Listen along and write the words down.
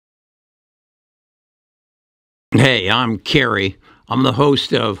Hey, I'm Kerry. I'm the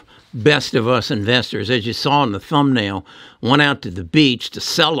host of Best of Us Investors. As you saw in the thumbnail, went out to the beach to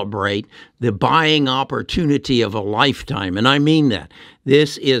celebrate the buying opportunity of a lifetime. And I mean that.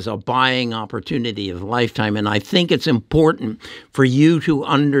 This is a buying opportunity of a lifetime. And I think it's important for you to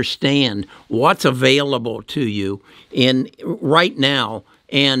understand what's available to you right now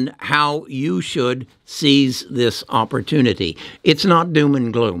and how you should seize this opportunity. It's not doom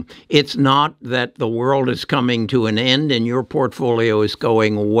and gloom. It's not that the world is coming to an end and your portfolio is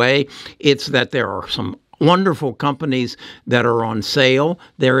going away. It's that there are some wonderful companies that are on sale.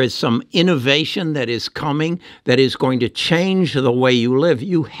 There is some innovation that is coming that is going to change the way you live.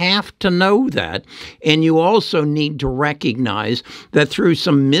 You have to know that. And you also need to recognize that through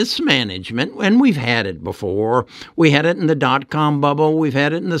some mismanagement, and we've had it before, we had it in the dot-com bubble, we've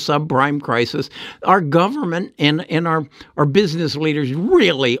had it in the subprime crisis, our government and our business leaders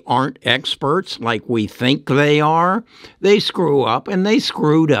really aren't experts like we think they are. They screw up, and they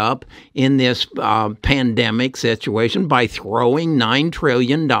screwed up in this pandemic situation by throwing $9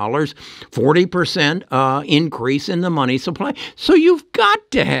 trillion, 40% increase in the money supply. So you've got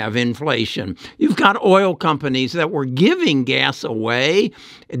to have inflation. You've got oil companies that were giving gas away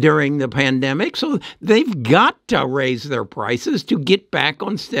during the pandemic, so they've got to raise their prices to get back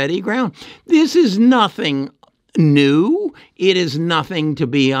on steady ground. This is nothing new. It is nothing to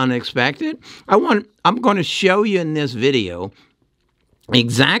be unexpected. I'm going to show you in this video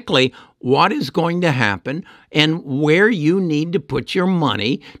exactly what is going to happen and where you need to put your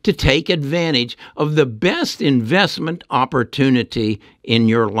money to take advantage of the best investment opportunity in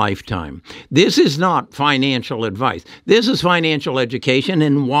your lifetime. This is not financial advice. This is financial education.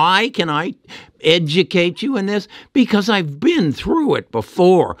 And why can I educate you in this? Because I've been through it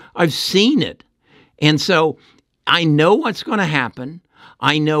before. I've seen it. And so I know what's going to happen.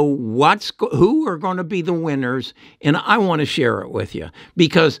 I know who are going to be the winners, and I want to share it with you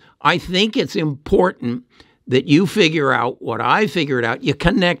because I think it's important that you figure out what I figured out. You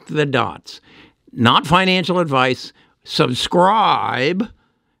connect the dots. Not financial advice. Subscribe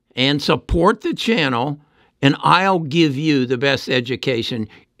and support the channel, and I'll give you the best education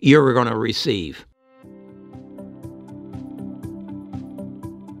you're going to receive.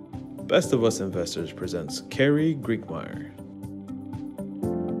 Best of Us Investors presents Kerry Griegmeyer.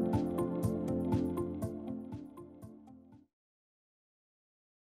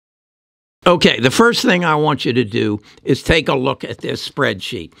 Okay, the first thing I want you to do is take a look at this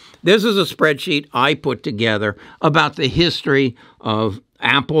spreadsheet. This is a spreadsheet I put together about the history of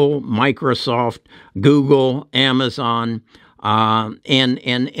Apple, Microsoft, Google, Amazon, and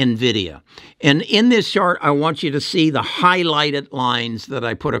NVIDIA. And in this chart, I want you to see the highlighted lines that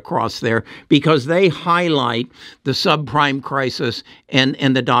I put across there because they highlight the subprime crisis and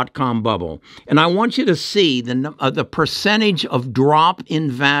the dot-com bubble. And I want you to see the percentage of drop in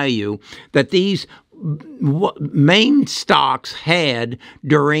value that these main stocks had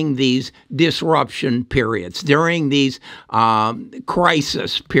during these disruption periods, during these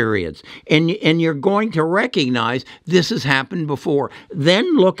crisis periods. And you're going to recognize this has happened before.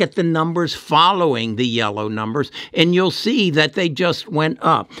 Then look at the numbers following the yellow numbers, and you'll see that they just went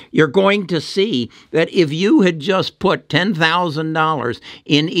up. You're going to see that if you had just put $10,000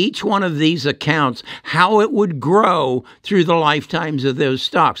 in each one of these accounts, how it would grow through the lifetimes of those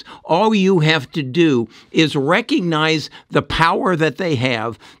stocks. All you have to do is recognize the power that they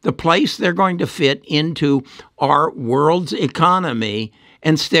have, the place they're going to fit into our world's economy,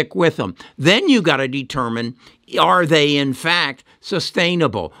 and stick with them. Then you got to determine, are they in fact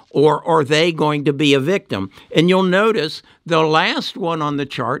sustainable, or are they going to be a victim? And you'll notice the last one on the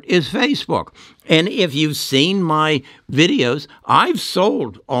chart is Facebook. And if you've seen my videos, I've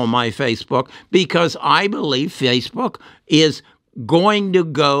sold all my Facebook because I believe Facebook is going to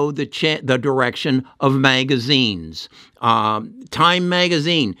go the direction of magazines. Time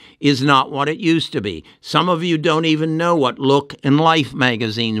magazine is not what it used to be. Some of you don't even know what Look and Life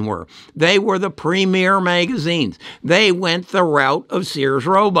magazine were. They were the premier magazines. They went the route of Sears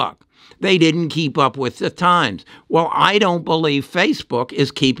Roebuck. They didn't keep up with the times. Well, I don't believe Facebook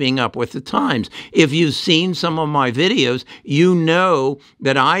is keeping up with the times. If you've seen some of my videos, you know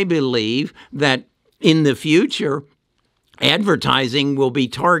that I believe that in the future, advertising will be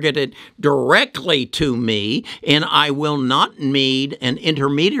targeted directly to me, and I will not need an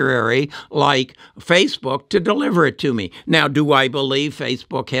intermediary like Facebook to deliver it to me. Now, do I believe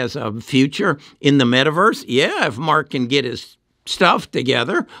Facebook has a future in the metaverse? Yeah, if Mark can get his stuff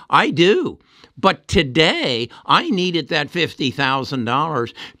together, I do. But today, I needed that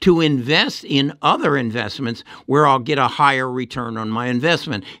 $50,000 to invest in other investments where I'll get a higher return on my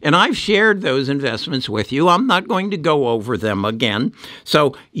investment. And I've shared those investments with you. I'm not going to go over them again.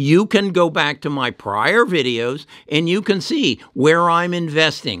 So you can go back to my prior videos and you can see where I'm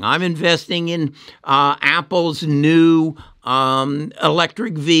investing. I'm investing in Apple's new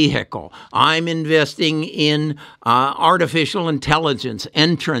electric vehicle. I'm investing in artificial intelligence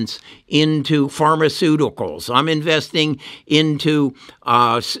entrance into pharmaceuticals. I'm investing into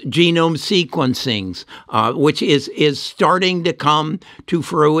genome sequencing, which is starting to come to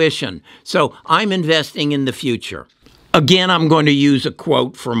fruition. So I'm investing in the future. Again, I'm going to use a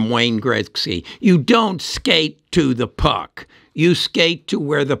quote from Wayne Gretzky. You don't skate to the puck. You skate to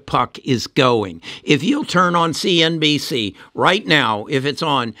where the puck is going. If you'll turn on CNBC right now, if it's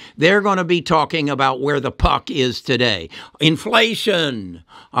on, they're going to be talking about where the puck is today. Inflation,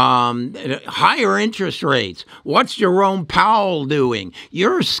 higher interest rates. What's Jerome Powell doing?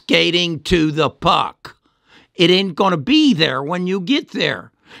 You're skating to the puck. It ain't going to be there when you get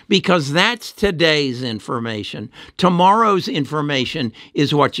there, because that's today's information. Tomorrow's information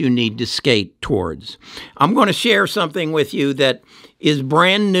is what you need to skate towards. I'm going to share something with you that is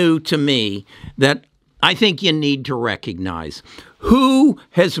brand new to me that I think you need to recognize. Who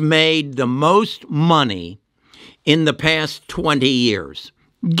has made the most money in the past 20 years?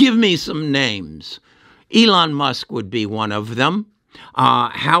 Give me some names. Elon Musk would be one of them.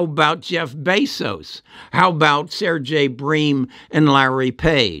 How about Jeff Bezos? How about Sergey Brin and Larry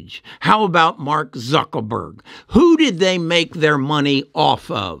Page? How about Mark Zuckerberg? Who did they make their money off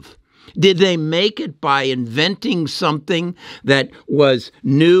of? Did they make it by inventing something that was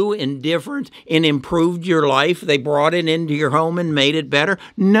new and different and improved your life? They brought it into your home and made it better?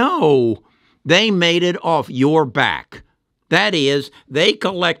 No, they made it off your back. That is, they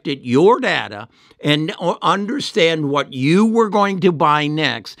collected your data and understand what you were going to buy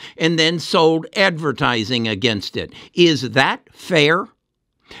next and then sold advertising against it. Is that fair?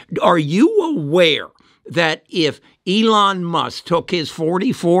 Are you aware that if Elon Musk took his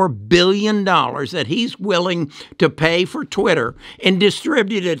 $44 billion that he's willing to pay for Twitter and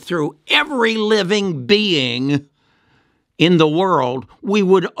distributed through every living being in the world, we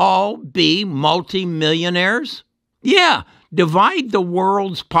would all be multimillionaires? Yeah. Divide the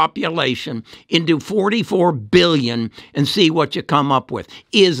world's population into 44 billion and see what you come up with.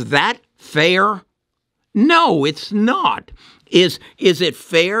 Is that fair? No, it's not. Is it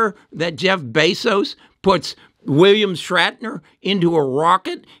fair that Jeff Bezos puts William Shatner into a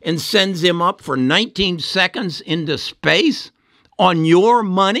rocket and sends him up for 19 seconds into space on your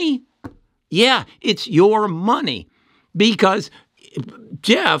money? Yeah, it's your money because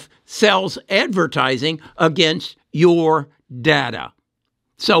Jeff sells advertising against your data.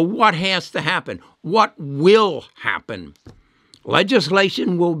 So what has to happen? What will happen?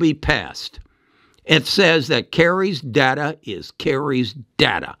 Legislation will be passed. It says that Kerry's data is Kerry's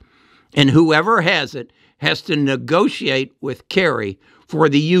data. And whoever has it has to negotiate with Kerry for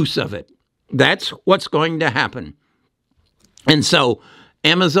the use of it. That's what's going to happen. And so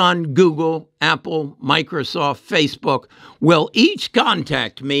Amazon, Google, Apple, Microsoft, Facebook will each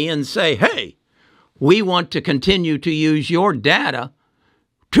contact me and say, hey, we want to continue to use your data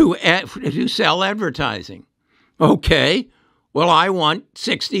to sell advertising. Okay, well, I want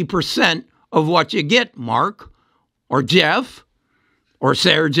 60% of what you get, Mark, or Jeff, or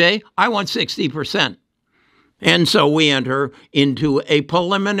Sergey. I want 60%. And so we enter into a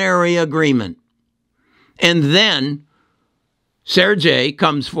preliminary agreement. And then Sergey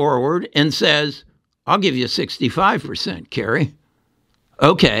comes forward and says, I'll give you 65%, Kerry.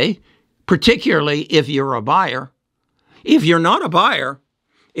 Okay. Particularly if you're a buyer. If you're not a buyer,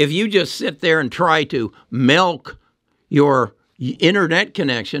 if you just sit there and try to milk your internet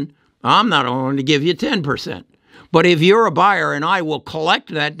connection, I'm not going to give you 10%. But if you're a buyer and I will collect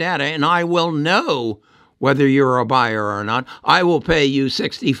that data and I will know whether you're a buyer or not, I will pay you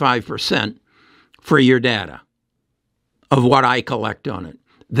 65% for your data of what I collect on it.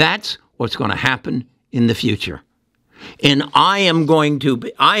 That's what's going to happen in the future. And I am going to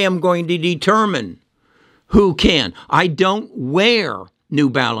determine who can. I don't wear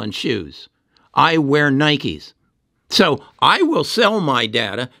New Balance shoes. I wear Nikes. So I will sell my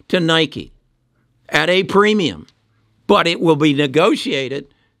data to Nike at a premium, but it will be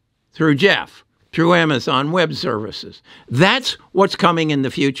negotiated through Jeff, through Amazon Web Services. That's what's coming in the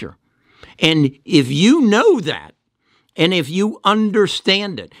future. And if you know that, and if you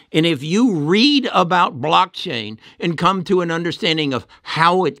understand it, and if you read about blockchain and come to an understanding of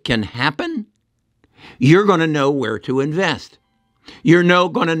how it can happen, you're going to know where to invest. You're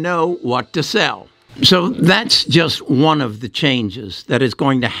going to know what to sell. So that's just one of the changes that is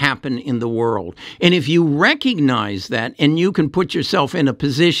going to happen in the world. And if you recognize that and you can put yourself in a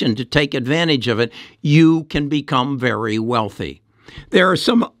position to take advantage of it, you can become very wealthy. There are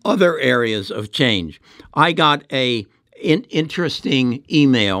some other areas of change. I got an interesting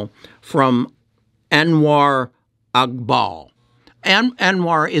email from Anwar Agbal.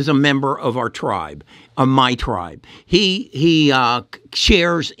 Anwar is a member of our tribe, my tribe. He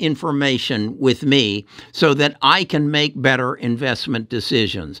shares information with me so that I can make better investment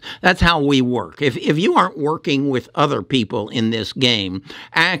decisions. That's how we work. If you aren't working with other people in this game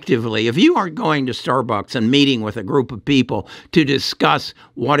actively, if you aren't going to Starbucks and meeting with a group of people to discuss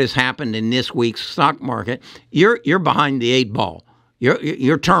what has happened in this week's stock market, you're behind the 8 ball.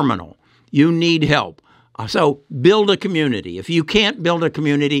 You're terminal. You need help. So build a community. If you can't build a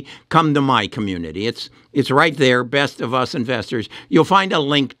community, come to my community. It's right there, Best of Us Investors. You'll find a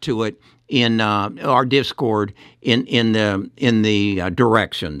link to it in our Discord in the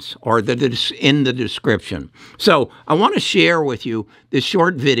directions or in the description. So I want to share with you this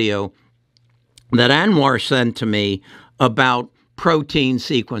short video that Anwar sent to me about protein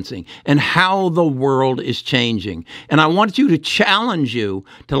sequencing and how the world is changing. And I want you to challenge you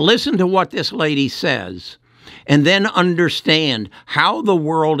to listen to what this lady says and then understand how the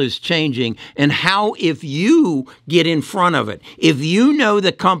world is changing and how, if you get in front of it, if you know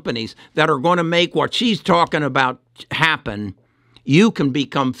the companies that are going to make what she's talking about happen, you can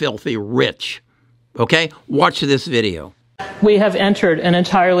become filthy rich. Okay? Watch this video. We have entered an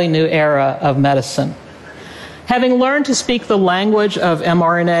entirely new era of medicine. Having learned to speak the language of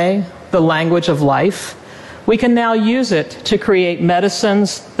mRNA, the language of life, we can now use it to create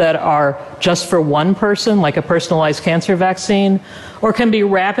medicines that are just for one person, like a personalized cancer vaccine, or can be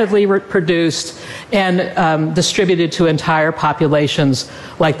rapidly produced and distributed to entire populations,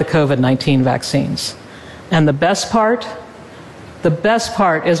 like the COVID-19 vaccines. And the best part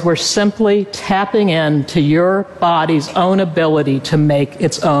is we're simply tapping into your body's own ability to make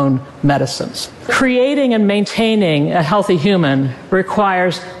its own medicines. Creating and maintaining a healthy human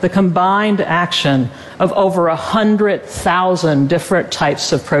requires the combined action of over 100,000 different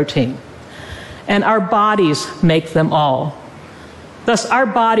types of protein. And our bodies make them all. Thus, our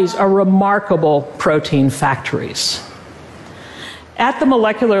bodies are remarkable protein factories. At the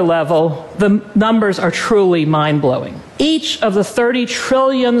molecular level, the numbers are truly mind-blowing. Each of the 30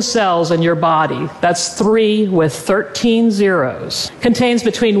 trillion cells in your body, that's 3 with 13 zeros, contains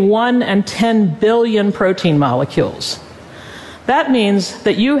between 1 and 10 billion protein molecules. That means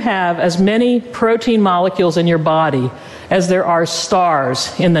that you have as many protein molecules in your body as there are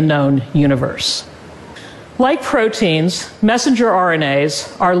stars in the known universe. Like proteins, messenger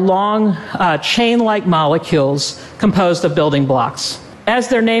RNAs are long, chain-like molecules composed of building blocks. As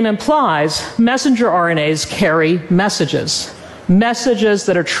their name implies, messenger RNAs carry messages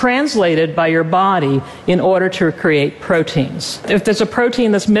that are translated by your body in order to create proteins. If there's a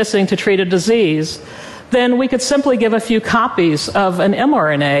protein that's missing to treat a disease, then we could simply give a few copies of an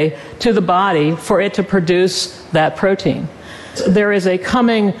mRNA to the body for it to produce that protein. There is a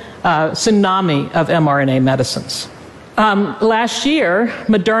coming tsunami of mRNA medicines. Last year,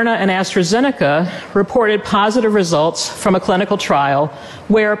 Moderna and AstraZeneca reported positive results from a clinical trial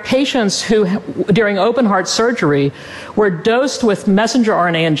where patients who, during open heart surgery, were dosed with messenger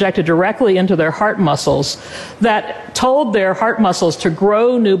RNA injected directly into their heart muscles that told their heart muscles to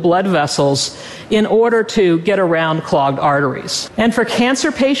grow new blood vessels in order to get around clogged arteries. And for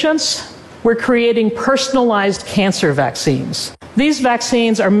cancer patients, we're creating personalized cancer vaccines. These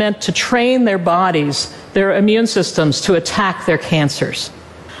vaccines are meant to train their bodies, their immune systems, to attack their cancers.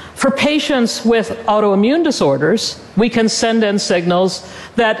 For patients with autoimmune disorders, we can send in signals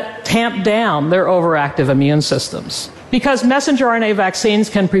that tamp down their overactive immune systems. Because messenger RNA vaccines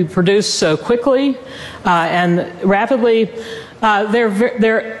can be produced so quickly and rapidly,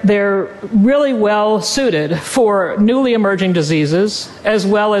 they're really well suited for newly emerging diseases, as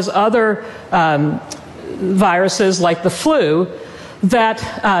well as other viruses like the flu,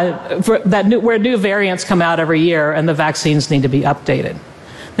 where new variants come out every year and the vaccines need to be updated.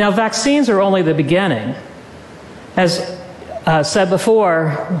 Now, vaccines are only the beginning. As said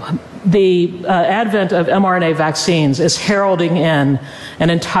before, the advent of mRNA vaccines is heralding in an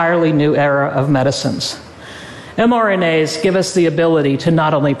entirely new era of medicines. mRNAs give us the ability to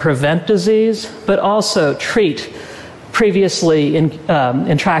not only prevent disease, but also treat previously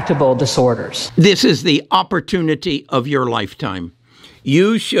intractable disorders. This is the opportunity of your lifetime.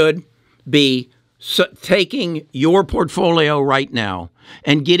 You should be taking your portfolio right now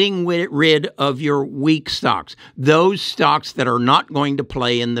and getting rid of your weak stocks, those stocks that are not going to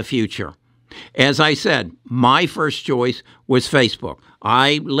play in the future. As I said, my first choice was Facebook.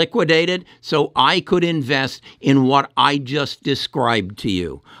 I liquidated so I could invest in what I just described to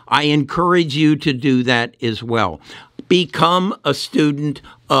you. I encourage you to do that as well. Become a student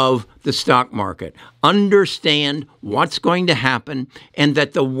of the stock market. Understand what's going to happen and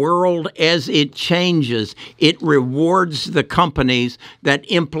that the world, as it changes, it rewards the companies that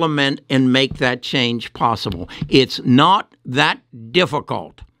implement and make that change possible. It's not that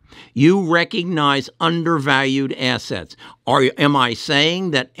difficult. You recognize undervalued assets. Am I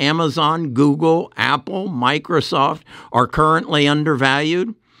saying that Amazon, Google, Apple, Microsoft are currently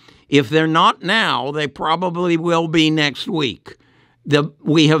undervalued? If they're not now, they probably will be next week.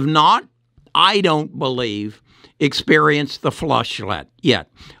 We have not, I don't believe, experienced the flush yet.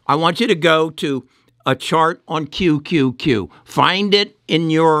 I want you to go to a chart on QQQ. Find it in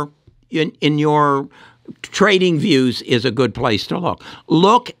your Trading Views is a good place to look.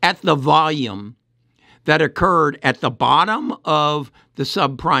 Look at the volume that occurred at the bottom of the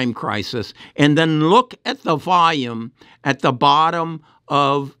subprime crisis, and then look at the volume at the bottom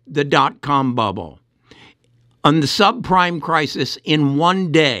of the dot-com bubble. On the subprime crisis, in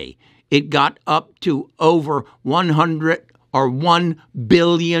one day, it got up to over 1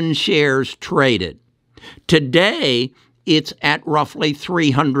 billion shares traded. Today, it's at roughly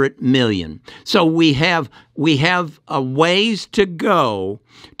 300 million. So we have a ways to go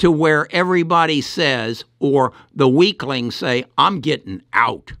to where everybody says, or the weaklings say, I'm getting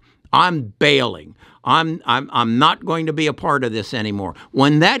out. I'm bailing. I'm not going to be a part of this anymore.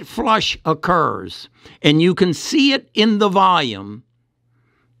 When that flush occurs, and you can see it in the volume,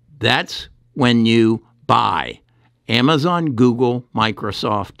 that's when you buy Amazon, Google,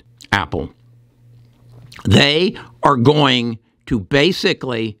 Microsoft, Apple. They are going to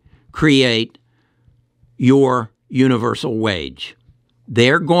basically create your universal wage.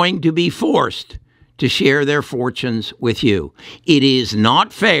 They're going to be forced to share their fortunes with you. It is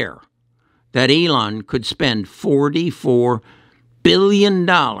not fair that Elon could spend $44 billion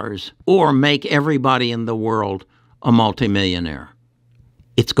or make everybody in the world a multimillionaire.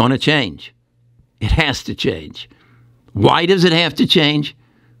 It's going to change. It has to change. Why does it have to change?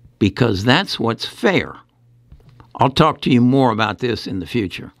 Because that's what's fair. I'll talk to you more about this in the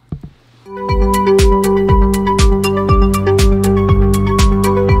future.